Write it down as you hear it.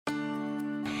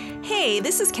Hey,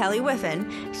 this is Kelly Whiffen.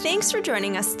 Thanks for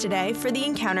joining us today for the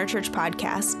Encounter Church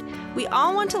podcast. We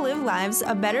all want to live lives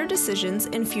of better decisions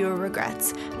and fewer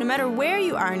regrets. No matter where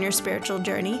you are in your spiritual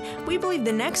journey, we believe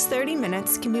the next 30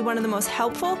 minutes can be one of the most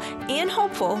helpful and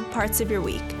hopeful parts of your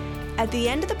week. At the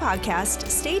end of the podcast,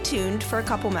 stay tuned for a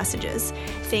couple messages.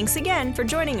 Thanks again for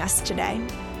joining us today.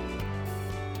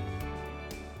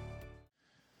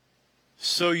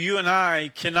 So you and I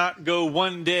cannot go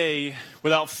one day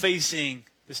without facing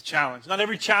this challenge. Not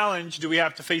every challenge do we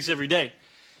have to face every day.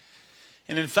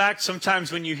 And in fact,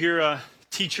 sometimes when you hear a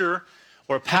teacher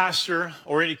or a pastor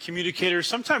or any communicator,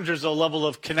 sometimes there's a level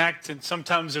of connect and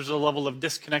sometimes there's a level of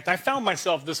disconnect. I found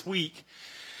myself this week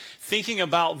thinking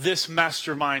about this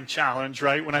mastermind challenge,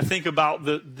 right? When I think about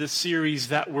the series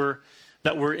that we're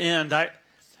in, I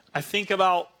think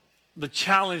about the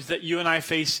challenge that you and I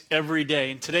face every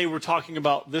day. And today we're talking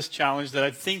about this challenge that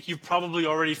I think you've probably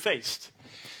already faced.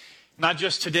 Not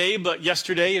just today, but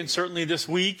yesterday and certainly this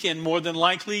week. And more than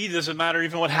likely, it doesn't matter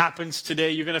even what happens today,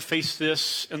 you're going to face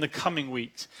this in the coming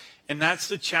weeks. And that's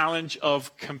the challenge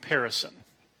of comparison.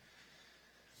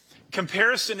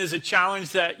 Comparison is a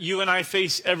challenge that you and I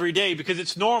face every day because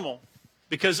it's normal.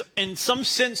 Because in some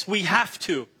sense, we have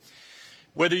to.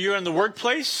 Whether you're in the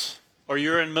workplace or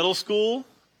you're in middle school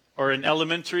or in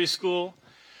elementary school,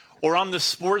 or on the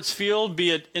sports field,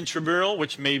 be it intramural,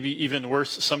 which may be even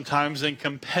worse sometimes than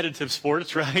competitive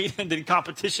sports, right? And in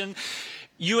competition,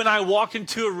 you and I walk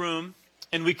into a room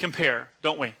and we compare,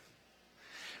 don't we?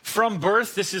 From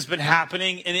birth, this has been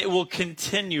happening and it will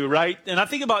continue, right? And I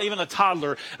think about even a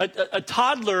toddler. A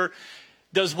toddler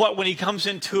does what when he comes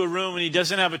into a room and he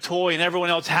doesn't have a toy and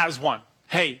everyone else has one?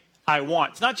 Hey, I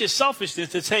want. It's not just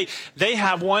selfishness. It's, hey, they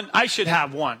have one, I should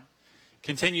have one.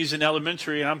 Continues in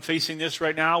elementary, and I'm facing this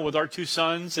right now with our two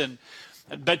sons. And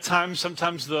at bedtime,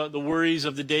 sometimes the worries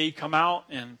of the day come out,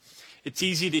 and it's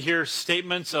easy to hear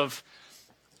statements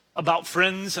about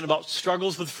friends and about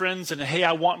struggles with friends, and hey,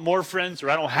 I want more friends, or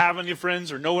I don't have any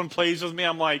friends, or no one plays with me.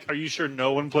 I'm like, are you sure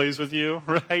no one plays with you,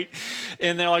 right?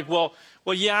 And they're like, well,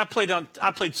 yeah,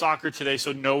 I played soccer today,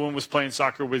 so no one was playing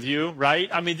soccer with you, right?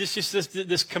 I mean, this is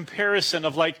this comparison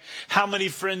of like how many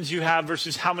friends you have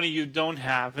versus how many you don't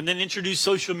have. And then introduce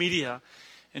social media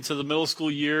into the middle school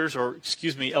years, or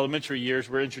elementary years,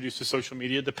 we're introduced to social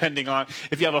media, depending on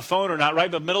if you have a phone or not,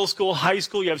 right? But middle school, high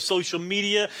school, you have social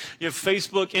media, you have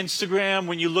Facebook, Instagram.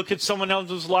 When you look at someone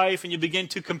else's life and you begin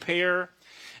to compare.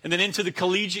 And then into the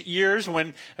collegiate years,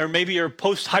 or maybe you're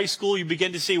post-high school, you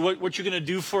begin to see what you're going to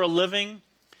do for a living.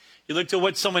 You look to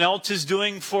what someone else is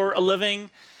doing for a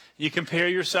living. You compare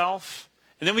yourself.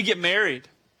 And then we get married,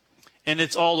 and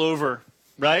it's all over,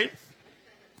 right?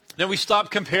 Then we stop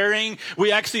comparing.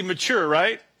 We actually mature,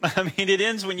 right? I mean, it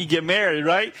ends when you get married,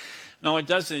 right? No, it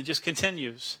doesn't. It just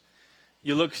continues.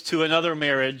 You look to another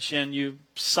marriage, and you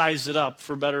size it up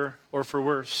for better or for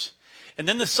worse. And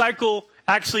then the cycle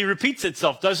actually repeats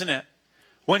itself, doesn't it?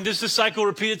 When does the cycle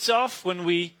repeat itself? When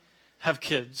we have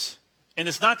kids. And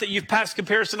it's not that you've passed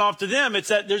comparison off to them. It's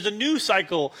that there's a new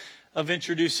cycle of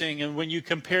introducing. And when you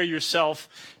compare yourself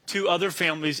to other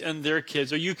families and their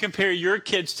kids, or you compare your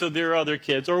kids to their other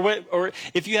kids, or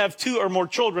if you have two or more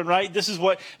children, right? This is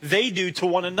what they do to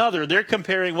one another. They're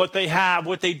comparing what they have,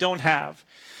 what they don't have.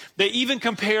 They even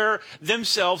compare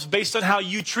themselves based on how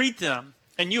you treat them.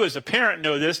 And you as a parent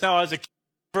know this. Now, as a kid,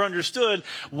 never understood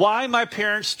why my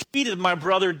parents treated my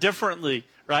brother differently,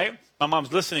 right? My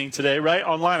mom's listening today, right?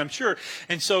 Online, I'm sure.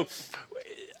 And so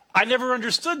I never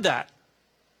understood that.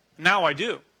 Now I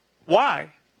do.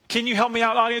 Why? Can you help me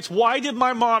out, audience? Why did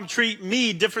my mom treat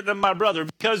me different than my brother?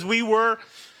 Because we were,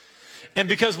 and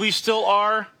because we still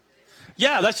are.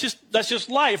 Yeah, that's just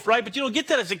life, right? But you don't get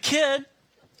that as a kid.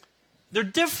 They're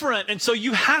different. And so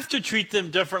you have to treat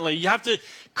them differently. You have to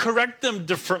correct them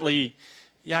differently.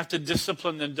 You have to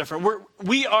discipline them different.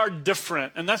 We are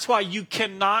different, and that's why you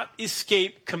cannot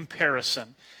escape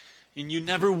comparison, and you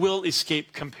never will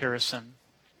escape comparison.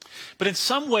 But in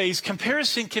some ways,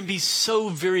 comparison can be so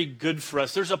very good for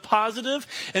us. There's a positive,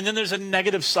 and then there's a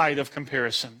negative side of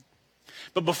comparison.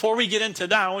 But before we get into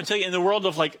that, I want to tell you, in the world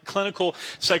of like clinical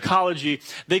psychology,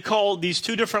 they call these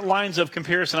two different lines of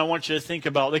comparison I want you to think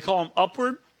about. They call them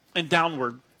upward and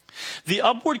downward. The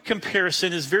upward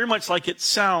comparison is very much like it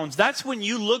sounds. That's when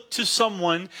you look to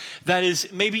someone that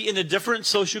is maybe in a different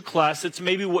social class. That's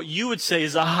maybe what you would say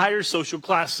is a higher social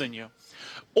class than you.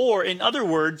 Or in other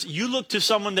words, you look to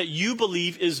someone that you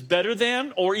believe is better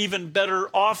than or even better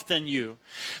off than you.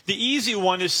 The easy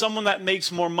one is someone that makes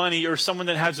more money or someone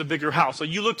that has a bigger house. So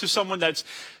you look to someone that's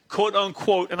quote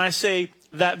unquote, and I say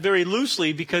that very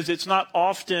loosely because it's not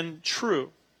often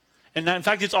true. And in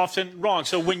fact, it's often wrong.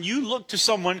 So when you look to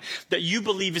someone that you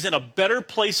believe is in a better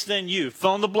place than you,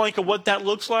 fill in the blank of what that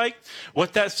looks like,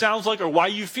 what that sounds like, or why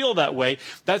you feel that way,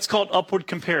 that's called upward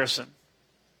comparison.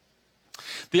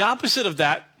 The opposite of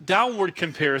that, downward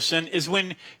comparison, is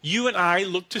when you and I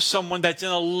look to someone that's in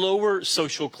a lower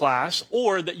social class,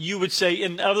 or that you would say,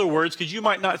 in other words, because you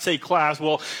might not say class,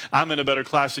 well, I'm in a better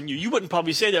class than you. You wouldn't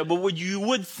probably say that, but what you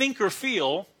would think or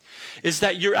feel is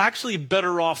that you're actually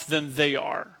better off than they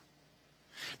are.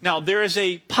 Now, there is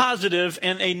a positive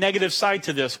and a negative side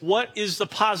to this. What is the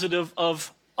positive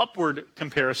of upward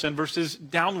comparison versus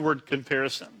downward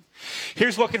comparison?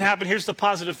 Here's what can happen. Here's the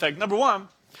positive effect. Number one,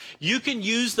 you can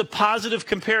use the positive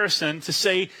comparison to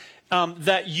say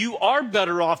that you are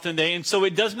better off than they, and so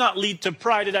it does not lead to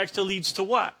pride. It actually leads to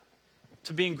what?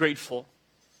 To being grateful.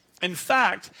 In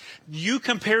fact, you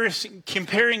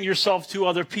comparing yourself to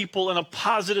other people in a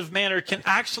positive manner can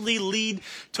actually lead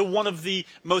to one of the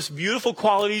most beautiful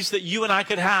qualities that you and I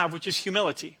could have, which is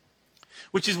humility.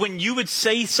 Which is when you would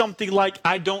say something like,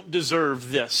 I don't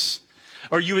deserve this.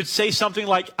 Or you would say something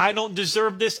like, I don't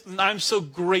deserve this, and I'm so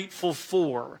grateful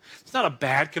for. It's not a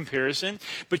bad comparison,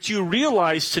 but you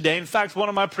realize today, in fact, one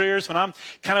of my prayers when I'm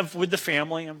kind of with the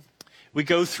family, we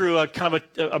go through a kind of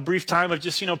a brief time of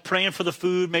just, praying for the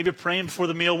food, maybe praying before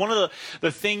the meal. One of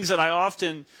the things that I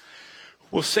often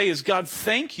will say is, God,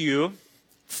 thank you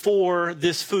for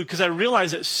this food, because I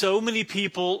realize that so many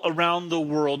people around the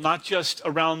world, not just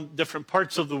around different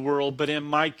parts of the world, but in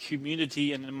my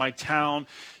community and in my town,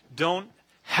 don't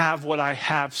have what I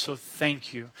have, so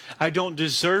thank you. I don't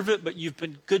deserve it, but you've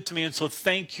been good to me, and so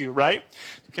thank you, right?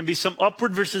 There can be some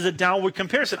upward versus a downward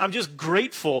comparison. I'm just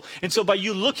grateful. And so by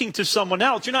you looking to someone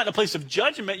else, you're not in a place of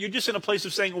judgment. You're just in a place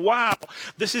of saying, wow,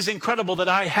 this is incredible that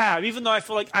I have, even though I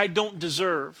feel like I don't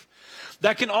deserve.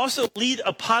 That can also lead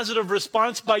a positive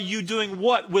response by you doing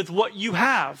what with what you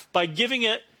have? By giving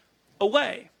it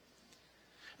away.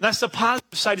 That's the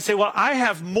positive side to say, well, I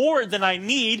have more than I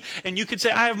need, and you could say,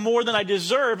 I have more than I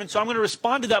deserve, and so I'm going to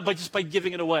respond to that by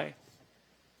giving it away.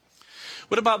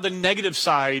 What about the negative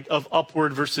side of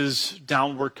upward versus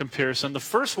downward comparison? The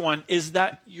first one is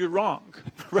that you're wrong,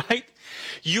 right?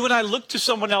 You and I look to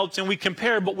someone else and we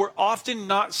compare, but we're often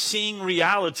not seeing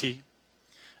reality.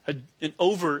 An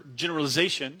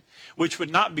overgeneralization, which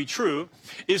would not be true,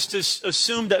 is to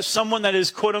assume that someone that is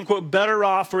quote unquote better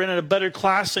off or in a better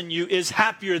class than you is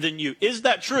happier than you. Is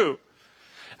that true?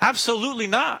 Absolutely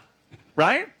not,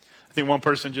 right? I think one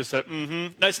person just said,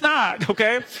 That's not,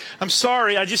 okay? I'm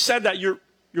sorry, I just said that. You're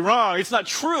wrong. It's not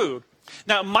true.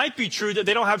 Now, it might be true that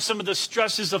they don't have some of the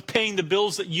stresses of paying the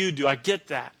bills that you do. I get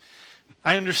that.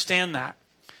 I understand that.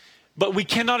 But we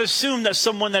cannot assume that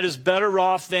someone that is better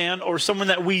off than, or someone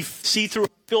that we see through a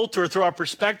filter, through our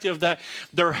perspective, that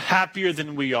they're happier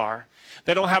than we are.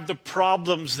 They don't have the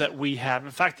problems that we have.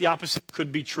 In fact, the opposite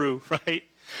could be true, right?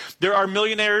 There are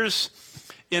millionaires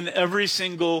in every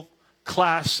single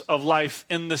class of life,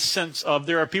 in the sense of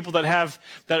there are people that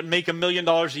make $1 million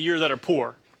a year that are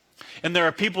poor. And there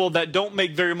are people that don't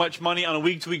make very much money on a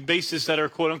week-to-week basis that are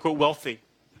quote unquote wealthy.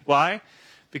 Why?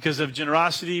 Because of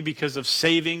generosity, because of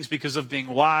savings, because of being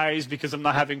wise, because of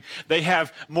they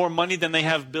have more money than they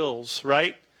have bills,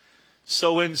 right?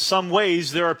 So in some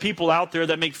ways, there are people out there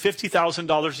that make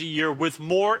 $50,000 a year with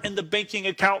more in the banking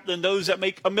account than those that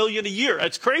make $1 million a year.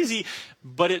 That's crazy,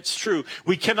 but it's true.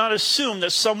 We cannot assume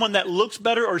that someone that looks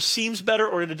better or seems better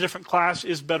or in a different class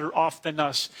is better off than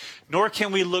us, nor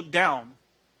can we look down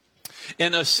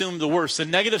and assume the worst. The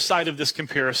negative side of this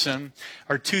comparison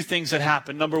are two things that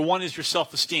happen. Number one is your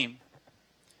self-esteem.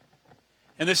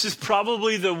 And this is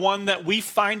probably the one that we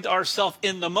find ourselves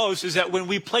in the most, is that when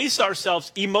we place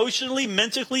ourselves emotionally,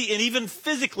 mentally, and even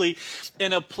physically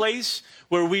in a place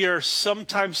where we are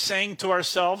sometimes saying to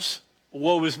ourselves,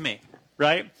 woe is me,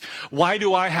 right? Why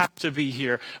do I have to be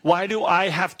here? Why do I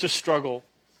have to struggle?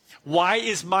 Why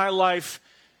is my life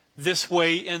this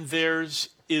way and theirs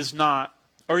is not?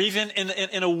 Or even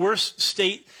in a worse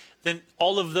state than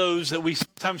all of those that we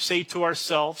sometimes say to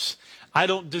ourselves, I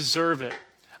don't deserve it.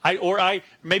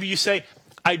 Maybe you say,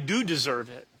 I do deserve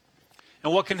it.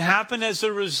 And what can happen as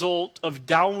a result of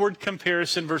downward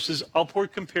comparison versus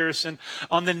upward comparison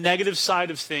on the negative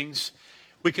side of things,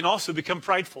 we can also become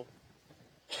prideful.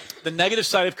 The negative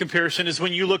side of comparison is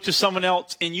when you look to someone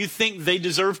else and you think they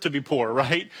deserve to be poor,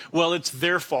 right? Well, it's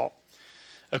their fault.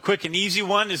 A quick and easy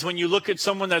one is when you look at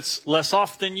someone that's less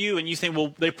off than you and you think,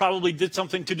 well, they probably did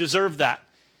something to deserve that.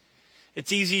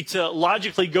 It's easy to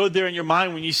logically go there in your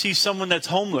mind when you see someone that's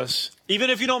homeless. Even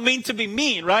if you don't mean to be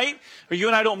mean, right? Or you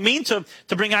and I don't mean to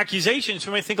bring accusations.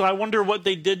 You may think, well, I wonder what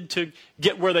they did to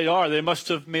get where they are. They must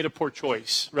have made a poor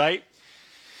choice, right?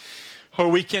 Or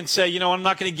we can say, I'm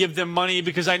not going to give them money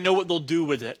because I know what they'll do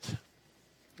with it.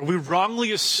 We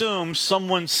wrongly assume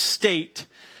someone's state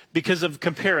because of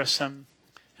comparison.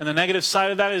 And the negative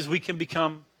side of that is we can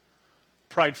become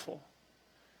prideful.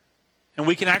 And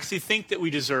we can actually think that we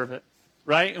deserve it,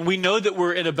 right? And we know that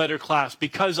we're in a better class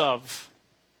because of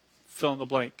fill in the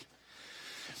blank.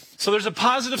 So there's a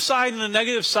positive side and a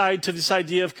negative side to this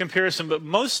idea of comparison, but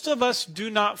most of us do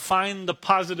not find the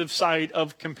positive side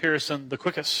of comparison the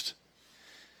quickest.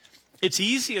 It's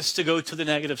easiest to go to the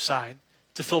negative side,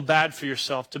 to feel bad for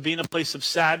yourself, to be in a place of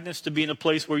sadness, to be in a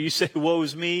place where you say, woe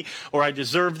is me, or I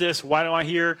deserve this, why do I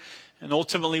hear? And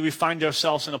ultimately we find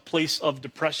ourselves in a place of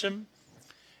depression,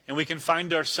 and we can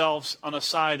find ourselves on a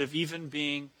side of even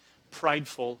being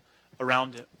prideful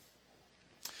around it.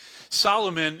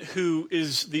 Solomon, who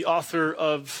is the author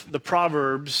of the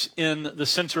Proverbs in the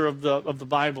center of the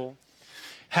Bible,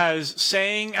 has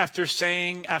saying after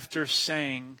saying after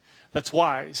saying that's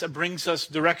wise, that brings us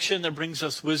direction, that brings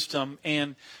us wisdom.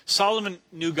 And Solomon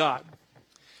knew God.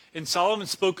 And Solomon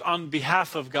spoke on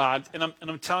behalf of God. And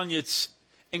I'm telling you, it's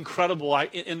incredible.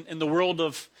 In the world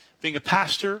of being a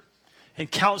pastor and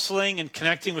counseling and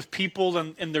connecting with people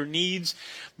and their needs,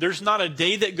 there's not a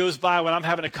day that goes by when I'm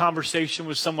having a conversation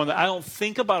with someone that I don't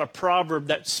think about a proverb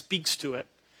that speaks to it.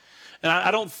 And I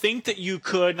don't think that you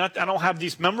could, I don't have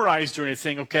these memorized or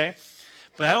anything, okay?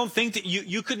 But I don't think that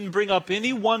you couldn't bring up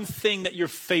any one thing that you're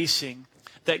facing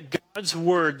that God's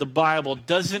word, the Bible,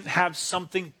 doesn't have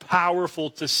something powerful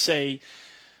to say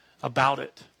about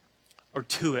it or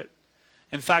to it.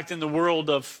 In fact, in the world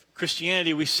of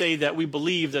Christianity, we say that we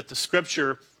believe that the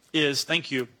scripture is, thank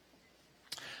you.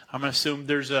 I'm going to assume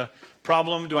there's a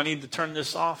problem. Do I need to turn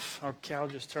this off? Okay, I'll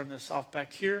just turn this off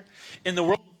back here. In the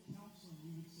world of counseling,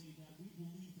 we would say that we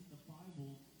believe that the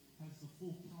Bible has the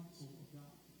full counsel of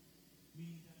God.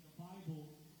 Meaning that the Bible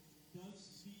does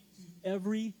speak to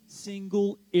every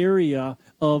single area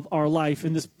of our life.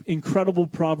 In this incredible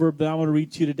proverb that I want to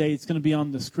read to you today, it's going to be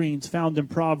on the screen. It's found in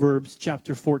Proverbs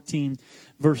chapter 14,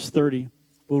 verse 30.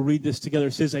 We'll read this together.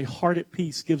 It says, a heart at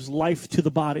peace gives life to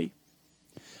the body,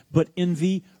 but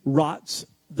envy rots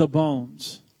the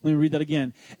bones. Let me read that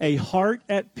again. A heart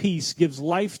at peace gives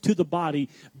life to the body,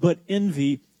 but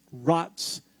envy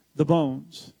rots the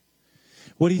bones.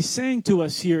 What he's saying to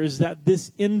us here is that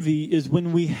this envy is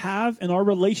when we have in our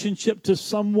relationship to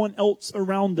someone else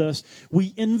around us,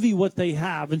 we envy what they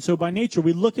have. And so by nature,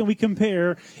 we look and we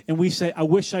compare and we say, I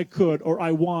wish I could, or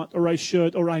I want, or I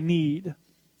should, or I need.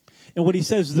 And what he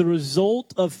says, the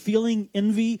result of feeling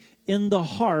envy in the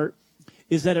heart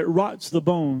is that it rots the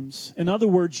bones. In other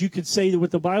words, you could say that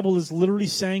what the Bible is literally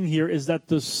saying here is that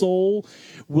the soul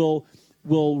will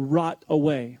rot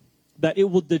away, that it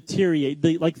will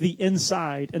deteriorate, like the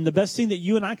inside. And the best thing that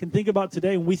you and I can think about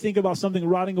today when we think about something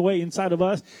rotting away inside of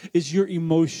us is your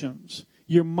emotions,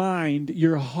 your mind,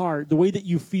 your heart, the way that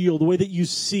you feel, the way that you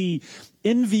see.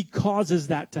 Envy causes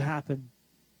that to happen.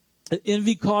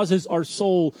 Envy causes our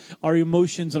soul, our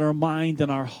emotions, and our mind and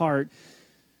our heart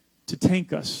to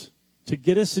tank us, to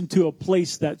get us into a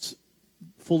place that's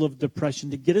full of depression,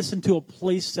 to get us into a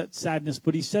place that's sadness.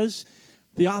 But he says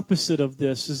the opposite of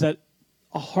this is that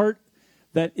a heart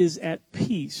that is at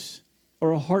peace,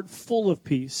 or a heart full of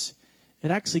peace, it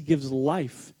actually gives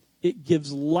life. It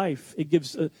gives life. It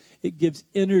gives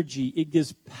energy. It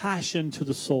gives passion to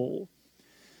the soul.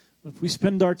 If we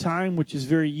spend our time, which is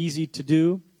very easy to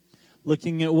do,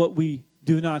 looking at what we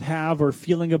do not have or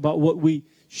feeling about what we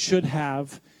should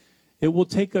have, it will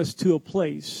take us to a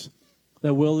place that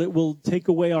it will take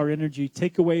away our energy,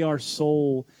 take away our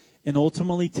soul, and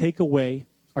ultimately take away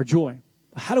our joy.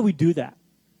 How do we do that?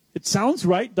 It sounds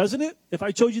right, doesn't it? If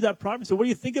I showed you that problem, so what do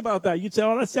you think about that? You'd say,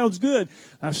 oh, that sounds good.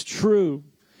 That's true.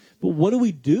 But what do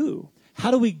we do?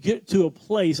 How do we get to a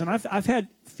place? And I've had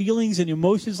feelings and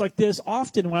emotions like this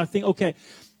often when I think, okay,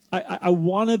 I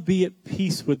want to be at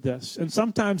peace with this. And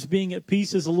sometimes being at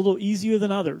peace is a little easier than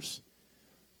others.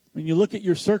 When you look at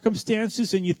your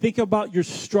circumstances and you think about your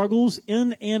struggles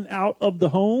in and out of the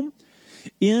home,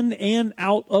 in and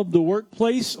out of the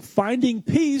workplace, finding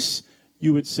peace,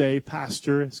 you would say,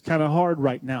 Pastor, it's kind of hard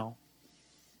right now.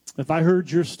 If I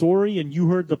heard your story and you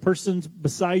heard the person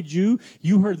beside you,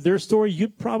 you heard their story,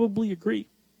 you'd probably agree.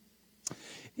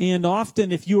 And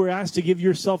often if you were asked to give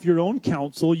yourself your own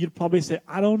counsel, you'd probably say,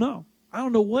 I don't know. I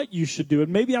don't know what you should do.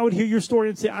 And maybe I would hear your story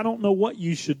and say, I don't know what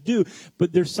you should do.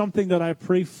 But there's something that I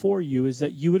pray for you, is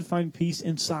that you would find peace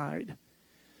inside.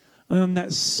 And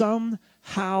that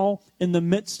somehow in the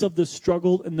midst of the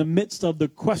struggle, in the midst of the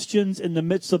questions, in the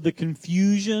midst of the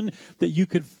confusion, that you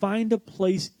could find a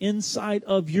place inside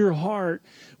of your heart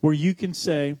where you can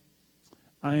say,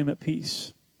 I am at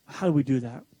peace. How do we do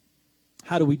that?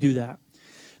 How do we do that?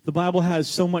 The Bible has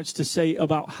so much to say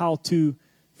about how to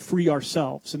free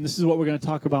ourselves. And this is what we're going to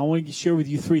talk about. I want to share with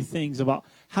you 3 things about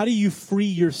how do you free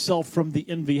yourself from the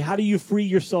envy? How do you free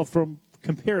yourself from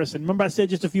comparison? Remember I said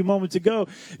just a few moments ago,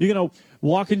 you're going to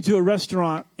walk into a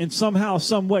restaurant and somehow,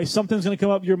 some way, something's going to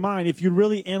come up in your mind. If you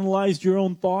really analyzed your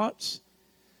own thoughts,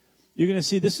 you're going to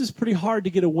see this is pretty hard to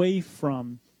get away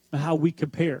from how we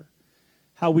compare,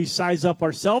 how we size up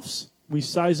ourselves, we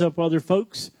size up other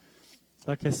folks.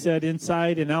 Like I said,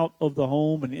 inside and out of the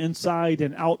home and inside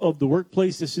and out of the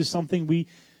workplace, this is something we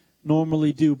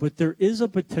normally do. But there is a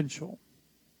potential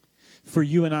for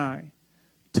you and I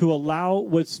to allow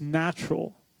what's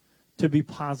natural to be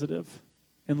positive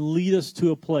and lead us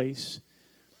to a place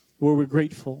where we're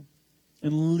grateful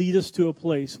and lead us to a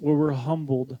place where we're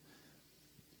humbled.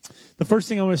 The first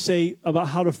thing I want to say about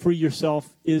how to free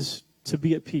yourself is to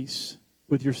be at peace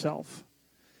with yourself.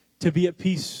 To be at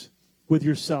peace with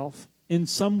yourself. In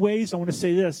some ways, I want to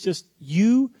say this, just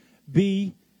you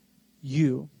be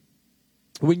you.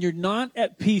 When you're not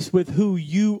at peace with who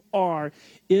you are,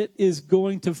 it is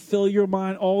going to fill your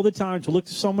mind all the time to look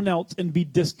to someone else and be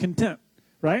discontent,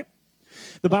 right?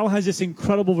 The Bible has this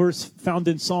incredible verse found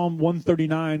in Psalm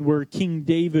 139 where King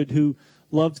David, who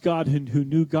loved God and who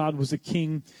knew God was a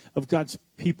king of God's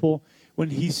people, when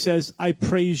he says, I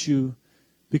praise you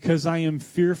because I am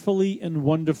fearfully and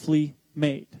wonderfully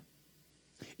made.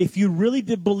 If you really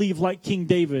did believe, like King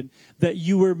David, that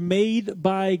you were made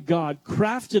by God,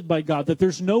 crafted by God, that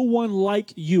there's no one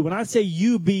like you, when I say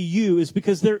you be you, is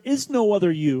because there is no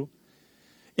other you.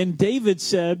 And David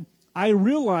said, I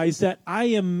realize that I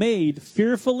am made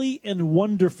fearfully and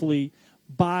wonderfully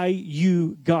by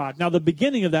you, God. Now, the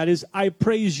beginning of that is, I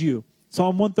praise you.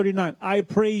 Psalm 139, I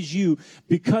praise you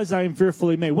because I am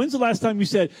fearfully made. When's the last time you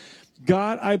said,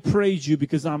 God, I praise you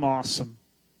because I'm awesome?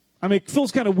 I mean, it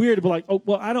feels kind of weird to be like, oh,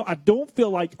 well, I don't feel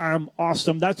like I'm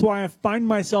awesome. That's why I find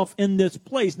myself in this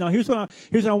place. Now, here's what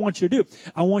I want you to do.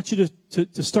 I want you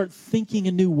to start thinking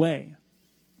a new way.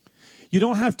 You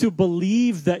don't have to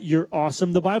believe that you're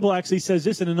awesome. The Bible actually says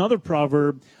this in another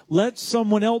proverb, let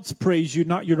someone else praise you,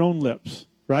 not your own lips,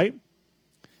 right?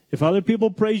 If other people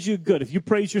praise you, good. If you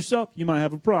praise yourself, you might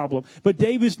have a problem. But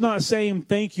David's not saying,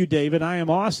 thank you, David, I am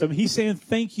awesome. He's saying,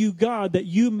 thank you, God, that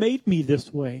you made me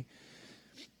this way.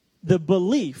 The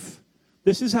belief,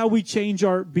 this is how we change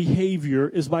our behavior,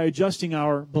 is by adjusting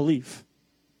our belief.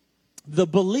 The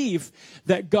belief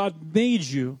that God made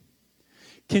you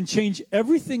can change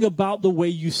everything about the way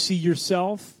you see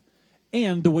yourself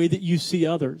and the way that you see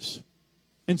others.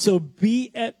 And so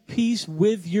be at peace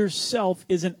with yourself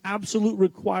is an absolute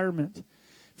requirement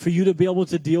for you to be able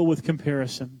to deal with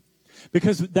comparison.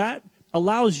 Because that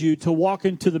allows you to walk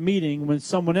into the meeting when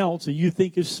someone else that you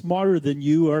think is smarter than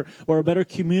you or a better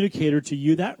communicator to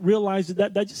you, that realizes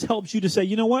that just helps you to say,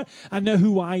 you know what? I know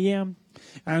who I am.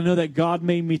 And I know that God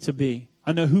made me to be.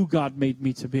 I know who God made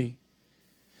me to be.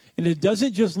 And it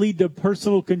doesn't just lead to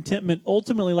personal contentment.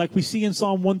 Ultimately, like we see in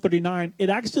Psalm 139, it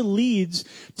actually leads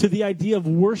to the idea of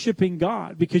worshiping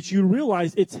God because you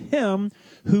realize it's Him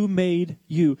who made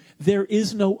you. There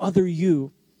is no other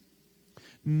you.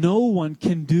 No one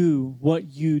can do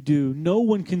what you do. No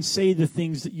one can say the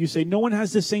things that you say. No one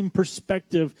has the same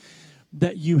perspective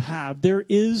that you have. There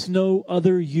is no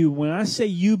other you. When I say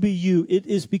you be you, it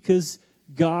is because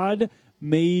God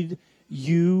made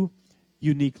you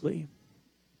uniquely.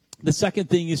 The second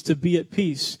thing is to be at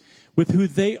peace with who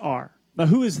they are. Now,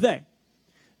 who is they?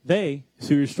 They is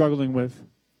who you're struggling with.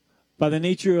 By the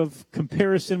nature of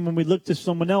comparison, when we look to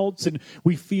someone else and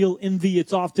we feel envy,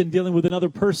 it's often dealing with another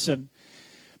person.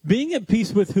 Being at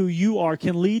peace with who you are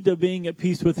can lead to being at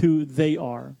peace with who they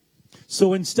are.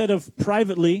 So instead of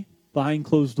privately, behind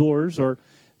closed doors, or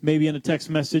maybe in a text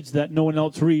message that no one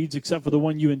else reads except for the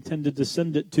one you intended to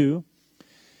send it to,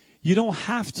 you don't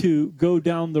have to go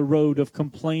down the road of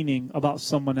complaining about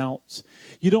someone else.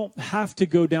 You don't have to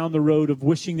go down the road of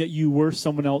wishing that you were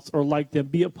someone else or like them,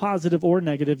 be it positive or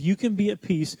negative. You can be at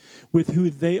peace with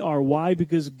who they are. Why?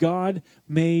 Because God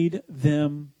made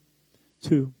them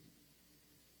too.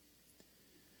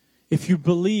 If you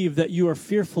believe that you are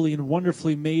fearfully and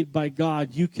wonderfully made by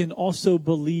God, you can also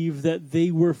believe that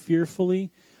they were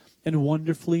fearfully and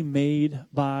wonderfully made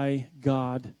by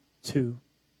God too.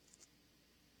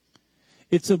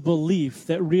 It's a belief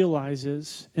that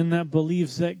realizes and that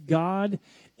believes that God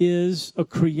is a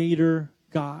creator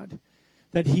God,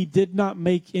 that He did not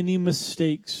make any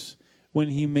mistakes when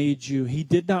He made you. He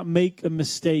did not make a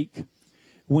mistake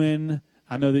when,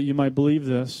 I know that you might believe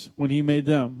this, when He made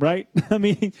them, right? I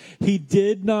mean, He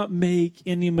did not make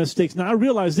any mistakes. Now, I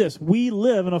realize this. We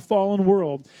live in a fallen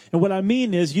world. And what I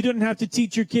mean is you didn't have to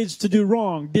teach your kids to do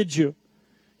wrong, did you?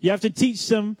 You have to teach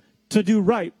them to do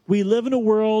right. We live in a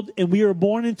world, and we are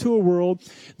born into a world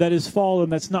that is fallen,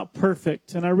 that's not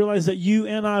perfect. And I realize that you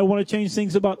and I want to change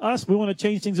things about us. We want to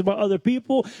change things about other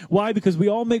people. Why? Because we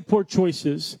all make poor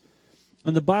choices.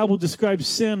 And the Bible describes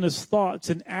sin as thoughts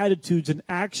and attitudes and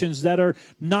actions that are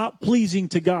not pleasing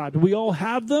to God. We all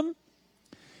have them,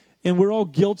 and we're all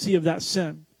guilty of that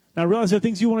sin. Now, I realize there are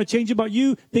things you want to change about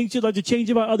you, things you'd like to change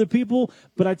about other people,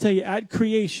 but I tell you, at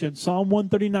creation, Psalm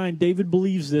 139, David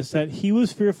believes this, that he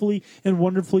was fearfully and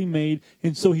wonderfully made,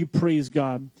 and so he praised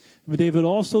God. But David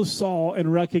also saw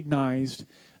and recognized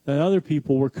that other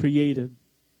people were created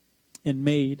and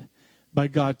made by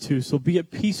God too. So be at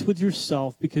peace with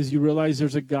yourself, because you realize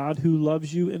there's a God who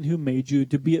loves you and who made you.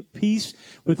 To be at peace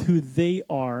with who they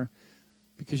are,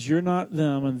 because you're not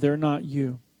them and they're not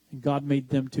you. And God made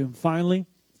them too. And finally,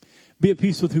 be at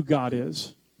peace with who God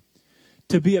is.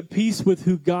 To be at peace with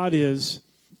who God is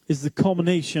the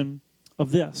culmination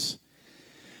of this.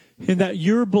 In that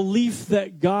your belief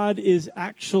that God is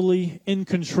actually in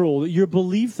control, your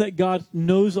belief that God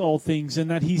knows all things and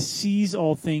that he sees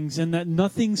all things and that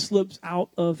nothing slips out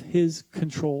of his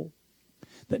control,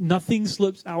 that nothing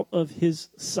slips out of his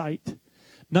sight,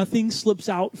 nothing slips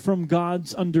out from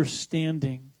God's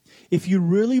understanding. If you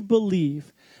really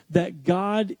believe that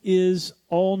God is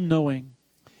all-knowing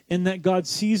and that God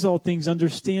sees all things,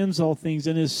 understands all things,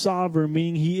 and is sovereign,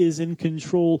 meaning he is in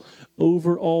control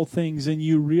over all things, and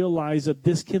you realize that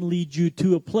this can lead you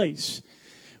to a place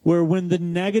where when the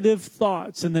negative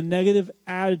thoughts and the negative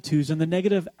attitudes and the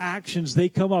negative actions, they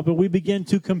come up and we begin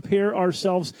to compare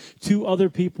ourselves to other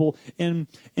people and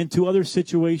to other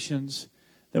situations,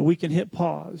 that we can hit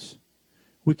pause.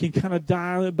 We can kind of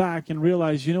dial it back and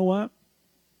realize, you know what?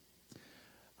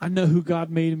 I know who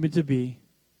God made me to be,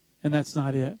 and that's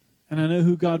not it. And I know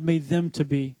who God made them to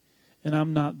be, and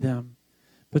I'm not them.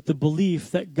 But the belief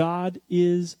that God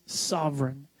is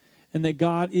sovereign, and that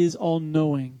God is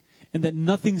all-knowing, and that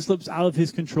nothing slips out of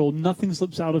his control, nothing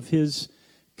slips out of his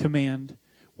command,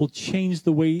 will change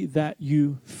the way that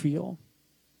you feel.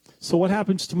 So what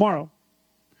happens tomorrow?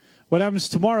 What happens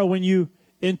tomorrow when you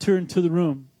enter into the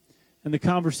room and the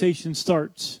conversation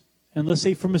starts? And let's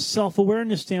say from a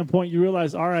self-awareness standpoint, you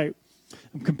realize, all right,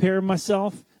 I'm comparing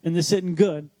myself, and this isn't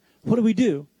good. What do we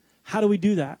do? How do we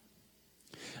do that?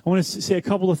 I want to say a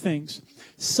couple of things.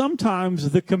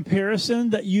 Sometimes the comparison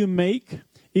that you make,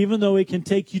 even though it can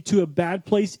take you to a bad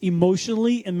place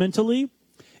emotionally and mentally,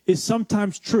 is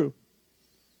sometimes true.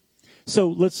 So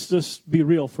let's just be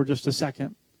real for just a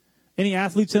second. Any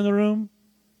athletes in the room?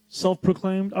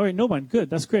 Self-proclaimed? All right, no one. Good.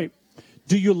 That's great.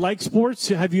 Do you like sports?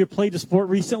 Have you played a sport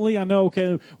recently? I know,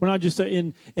 okay, we're not just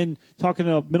in talking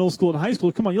to middle school and high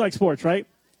school. Come on, you like sports, right?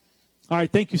 All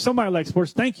right, thank you. Somebody likes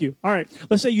sports. Thank you. All right,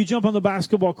 let's say you jump on the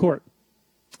basketball court.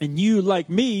 And you, like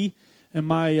me, and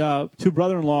my two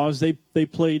brother-in-laws, they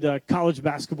played college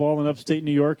basketball in upstate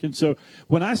New York. And so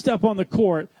when I step on the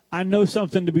court, I know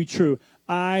something to be true.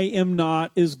 I am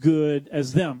not as good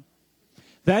as them.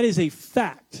 That is a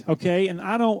fact, okay? And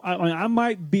I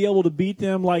might be able to beat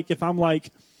them, like if I'm like,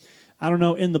 I don't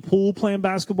know, in the pool playing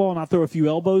basketball and I throw a few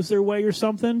elbows their way or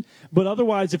something. But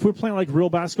otherwise, if we're playing like real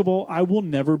basketball, I will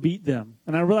never beat them.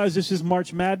 And I realize this is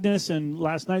March Madness, and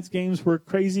last night's games were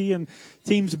crazy, and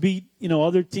teams beat,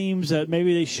 other teams that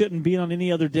maybe they shouldn't beat on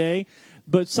any other day.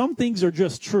 But some things are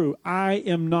just true. I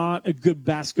am not a good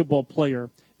basketball player.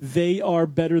 They are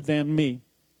better than me.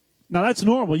 Now, that's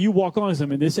normal. You walk on and say,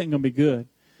 man, this ain't going to be good.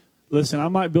 Listen, I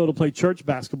might be able to play church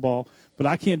basketball, but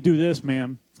I can't do this,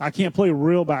 man. I can't play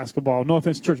real basketball. No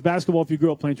offense to church basketball if you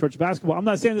grew up playing church basketball. I'm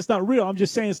not saying it's not real. I'm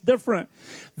just saying it's different.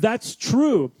 That's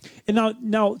true. And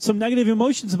now some negative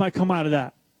emotions might come out of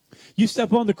that. You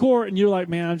step on the court and you're like,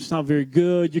 man, I'm just not very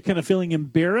good. You're kind of feeling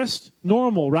embarrassed.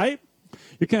 Normal, right?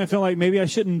 You're kind of feeling like maybe I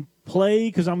shouldn't play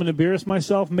because I'm going to embarrass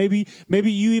myself. Maybe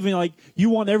you even like you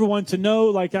want everyone to know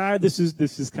like this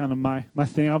is kind of my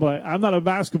thing. I'm like, I'm not a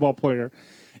basketball player.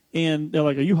 And they're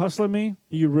like, are you hustling me?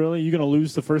 Are you really? You're going to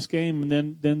lose the first game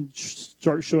and then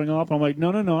start showing up? And I'm like, no,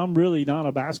 I'm really not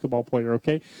a basketball player,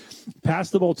 okay?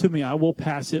 Pass the ball to me. I will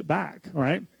pass it back, all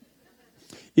right?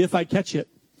 If I catch it,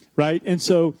 right? And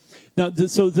so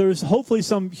there's hopefully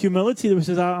some humility that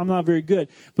says, I'm not very good.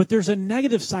 But there's a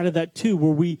negative side of that too,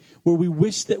 where we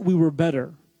wish that we were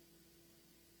better,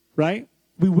 right?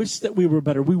 We wish that we were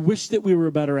better. We wish that we were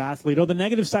a better athlete. Or the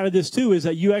negative side of this, too, is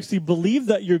that you actually believe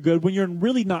that you're good when you're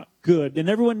really not good. And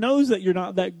everyone knows that you're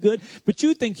not that good, but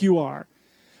you think you are.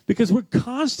 Because we're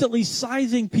constantly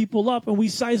sizing people up, and we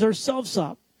size ourselves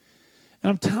up. And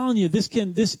I'm telling you,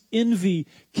 this envy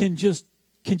can just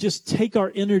take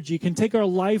our energy, can take our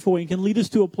life away, and can lead us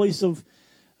to a place of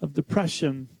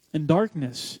depression and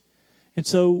darkness. And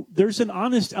so there's an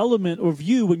honest element of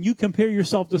you when you compare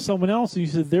yourself to someone else and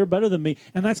you say, they're better than me.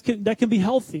 And that can be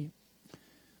healthy.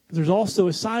 But there's also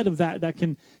a side of that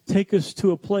can take us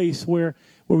to a place where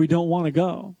we don't want to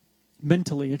go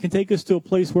mentally. It can take us to a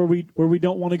place where we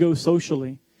don't want to go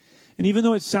socially. And even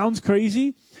though it sounds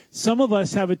crazy, some of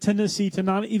us have a tendency to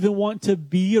not even want to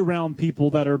be around people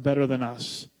that are better than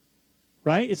us.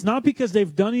 Right? It's not because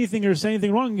they've done anything or said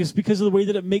anything wrong. It's because of the way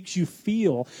that it makes you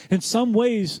feel. In some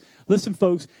ways, listen,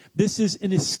 folks, this is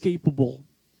inescapable.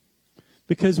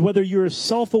 Because whether you're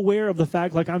self-aware of the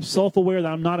fact, like I'm self-aware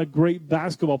that I'm not a great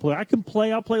basketball player. I can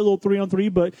play, I'll play a little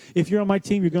 3-on-3, but if you're on my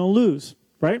team, you're going to lose.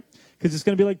 Right? Because it's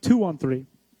going to be like 2-on-3.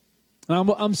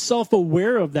 I'm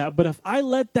self-aware of that, but if I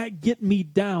let that get me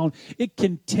down, it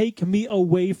can take me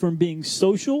away from being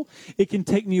social. It can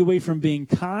take me away from being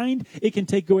kind. It can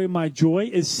take away my joy.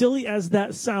 As silly as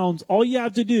that sounds, all you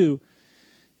have to do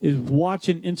is watch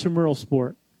an intramural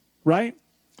sport, right?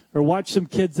 Or watch some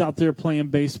kids out there playing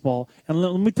baseball. And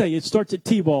let me tell you, it starts at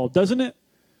T-ball, doesn't it?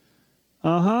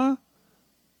 Uh-huh.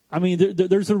 I mean,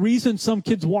 there's a reason some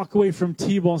kids walk away from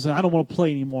T-ball and say, I don't want to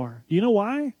play anymore. Do you know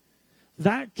why?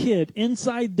 That kid,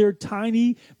 inside their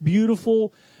tiny,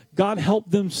 beautiful, God help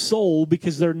them soul,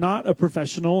 because they're not a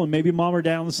professional, and maybe mom or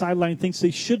dad on the sideline thinks they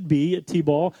should be at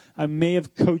T-ball. I may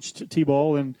have coached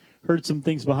T-ball and heard some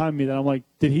things behind me that I'm like,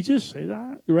 did he just say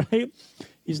that? Right?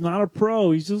 He's not a pro.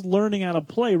 He's just learning how to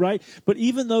play, right? But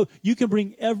even though you can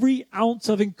bring every ounce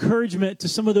of encouragement to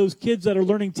some of those kids that are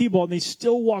learning T-ball, and they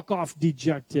still walk off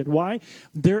dejected. Why?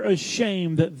 They're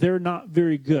ashamed that they're not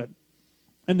very good.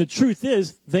 And the truth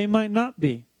is, they might not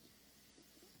be.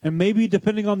 And maybe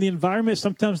depending on the environment,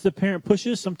 sometimes the parent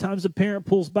pushes, sometimes the parent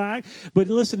pulls back. But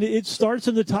listen, it starts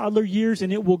in the toddler years,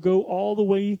 and it will go all the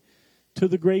way to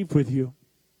the grave with you.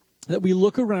 That we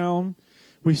look around,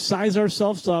 we size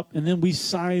ourselves up, and then we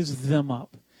size them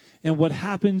up. And what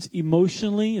happens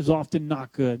emotionally is often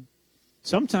not good.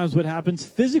 Sometimes what happens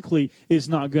physically is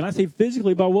not good. I say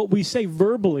physically by what we say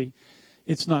verbally,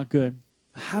 it's not good.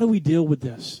 How do we deal with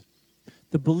this?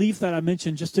 The belief that I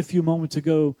mentioned just a few moments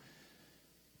ago,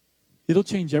 it'll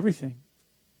change everything.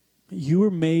 You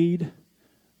were made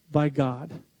by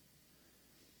God.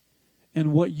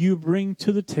 And what you bring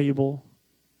to the table,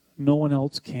 no one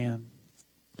else can.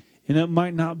 And it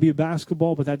might not be a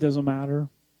basketball, but that doesn't matter.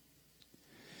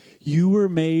 You were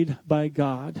made by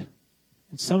God.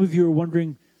 And some of you are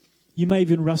wondering, you might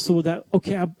even wrestle with that.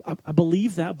 Okay, I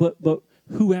believe that, but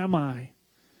who am I?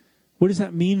 What does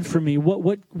that mean for me?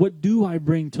 What do I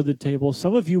bring to the table?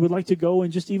 Some of you would like to go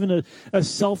in just even a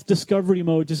self-discovery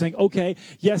mode, just saying, okay,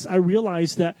 yes, I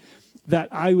realize that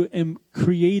I am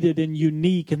created and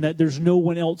unique and that there's no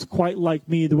one else quite like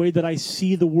me. The way that I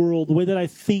see the world, the way that I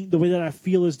think, the way that I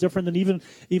feel is different than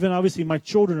even obviously my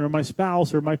children or my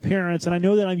spouse or my parents. And I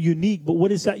know that I'm unique, but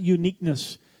what is that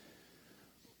uniqueness?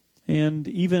 And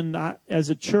even as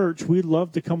a church, we'd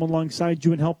love to come alongside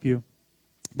you and help you.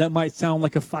 That might sound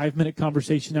like a 5-minute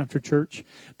conversation after church.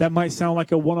 That might sound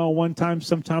like a one-on-one time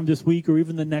sometime this week or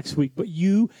even the next week. But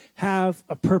you have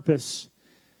a purpose,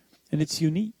 and it's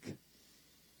unique.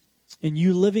 And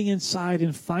you living inside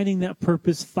and finding that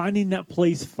purpose, finding that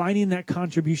place, finding that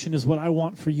contribution is what I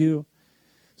want for you.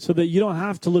 So that you don't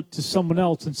have to look to someone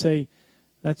else and say,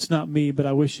 that's not me, but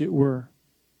I wish it were.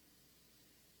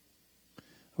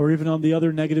 Or even on the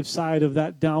other negative side of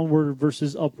that downward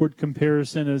versus upward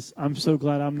comparison is, I'm so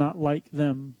glad I'm not like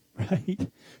them,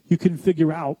 right? You can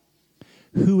figure out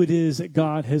who it is that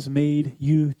God has made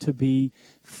you to be.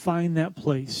 Find that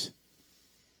place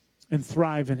and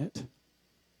thrive in it.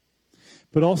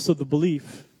 But also the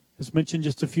belief, as mentioned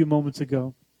just a few moments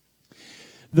ago,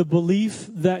 the belief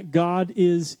that God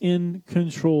is in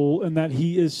control and that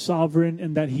He is sovereign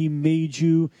and that He made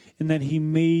you and that He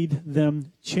made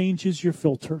them changes your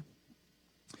filter.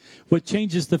 What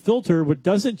changes the filter, what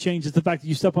doesn't change is the fact that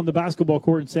you step on the basketball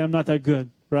court and say, I'm not that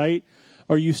good, right?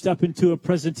 Or you step into a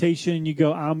presentation and you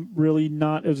go, I'm really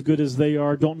not as good as they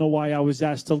are. Don't know why I was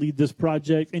asked to lead this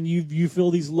project. And you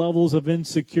feel these levels of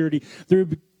insecurity.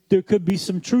 There could be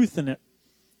some truth in it.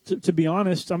 To be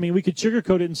honest, I mean, we could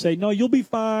sugarcoat it and say, no, you'll be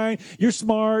fine. You're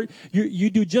smart.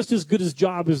 You do just as good a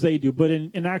job as they do. But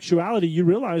in actuality, you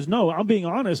realize, no, I'm being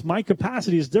honest. My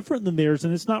capacity is different than theirs,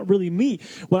 and it's not really me.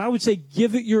 Well, I would say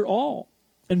give it your all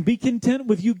and be content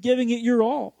with you giving it your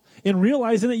all and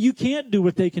realizing that you can't do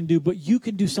what they can do, but you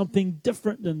can do something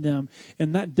different than them.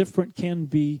 And that different can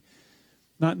be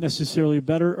not necessarily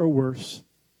better or worse,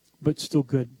 but still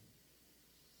good.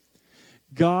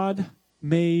 God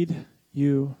made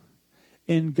you,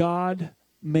 and God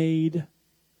made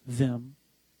them.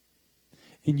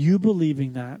 And you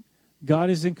believing that God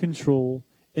is in control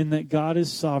and that God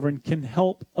is sovereign can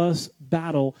help us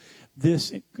battle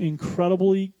this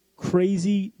incredibly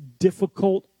crazy,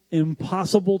 difficult,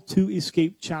 impossible to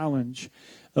escape challenge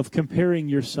of comparing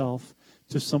yourself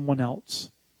to someone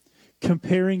else,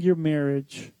 comparing your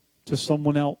marriage to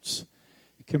someone else,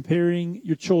 comparing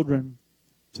your children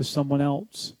to someone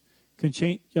else,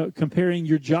 comparing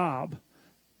your job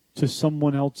to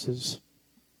someone else's.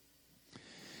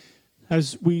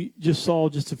 As we just saw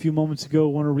just a few moments ago,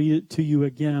 I want to read it to you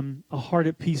again. A heart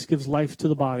at peace gives life to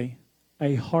the body.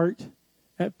 A heart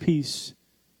at peace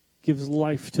gives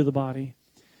life to the body,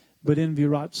 but envy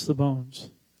rots the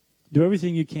bones. Do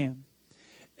everything you can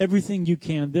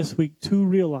this week to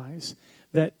realize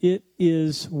that it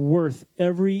is worth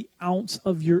every ounce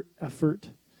of your effort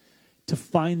to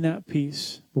find that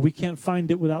peace. But we can't find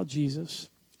it without Jesus.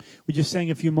 We just sang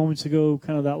a few moments ago,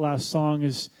 kind of that last song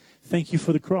is Thank You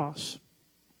for the Cross.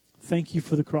 Thank you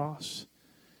for the cross.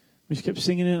 We just kept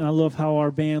singing it, and I love how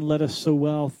our band led us so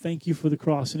well. Thank you for the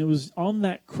cross. And it was on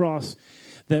that cross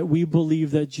that we believe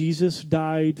that Jesus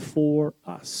died for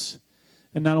us.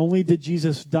 And not only did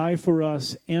Jesus die for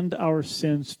us and our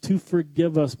sins to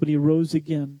forgive us, but he rose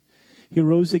again. He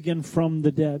rose again from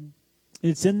the dead.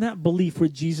 It's in that belief where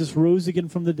Jesus rose again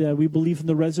from the dead. We believe in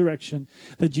the resurrection,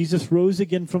 that Jesus rose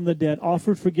again from the dead,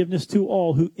 offered forgiveness to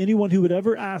all, anyone who would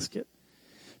ever ask it.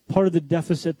 Part of the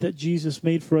deficit that Jesus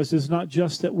made for us is not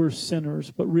just that we're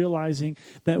sinners, but realizing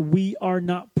that we are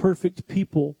not perfect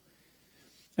people.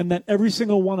 And that every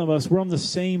single one of us, we're on the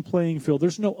same playing field.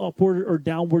 There's no upward or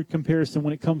downward comparison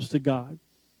when it comes to God.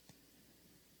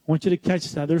 I want you to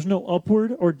catch that. There's no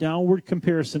upward or downward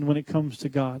comparison when it comes to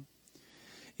God.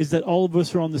 Is that all of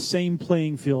us are on the same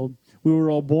playing field. We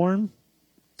were all born.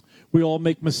 We all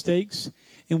make mistakes.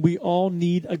 And we all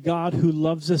need a God who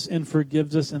loves us and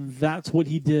forgives us. And that's what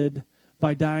he did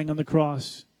by dying on the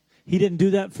cross. He didn't do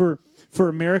that for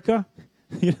America,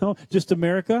 just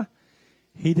America.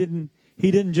 He didn't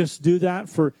just do that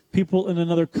for people in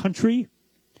another country.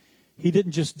 He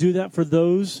didn't just do that for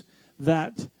those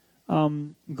that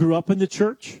grew up in the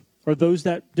church or those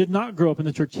that did not grow up in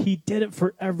the church. He did it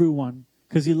for everyone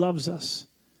because he loves us.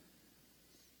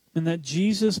 And that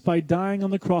Jesus, by dying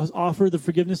on the cross, offered the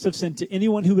forgiveness of sin to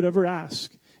anyone who would ever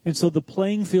ask. And so the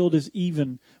playing field is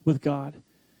even with God.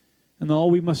 And all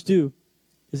we must do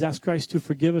is ask Christ to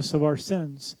forgive us of our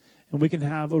sins. And we can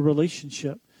have a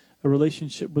relationship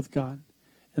with God.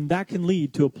 And that can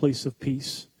lead to a place of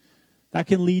peace. That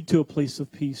can lead to a place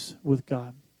of peace with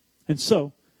God. And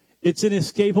so, it's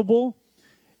inescapable.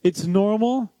 It's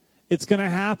normal. It's going to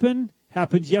happen.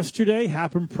 Happened yesterday.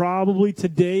 Happened probably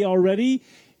today already.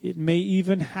 It may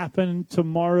even happen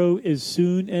tomorrow as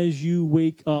soon as you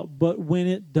wake up. But when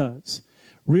it does,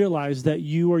 realize that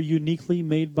you are uniquely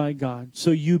made by God.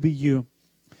 So you be you.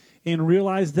 And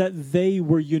realize that they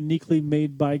were uniquely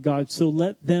made by God. So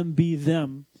let them be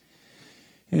them.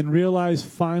 And realize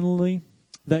finally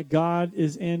that God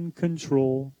is in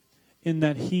control and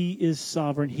that he is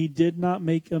sovereign. He did not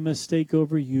make a mistake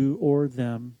over you or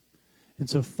them. And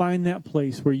so find that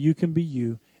place where you can be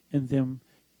you and them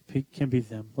can be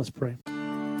them. Let's pray.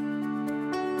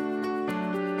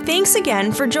 Thanks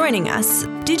again for joining us.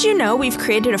 Did you know we've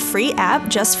created a free app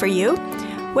just for you?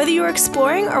 Whether you're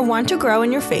exploring or want to grow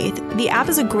in your faith, the app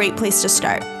is a great place to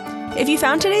start. If you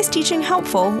found today's teaching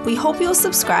helpful, we hope you'll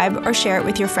subscribe or share it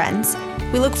with your friends.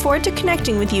 We look forward to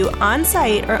connecting with you on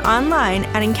site or online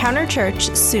at Encounter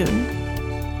Church soon.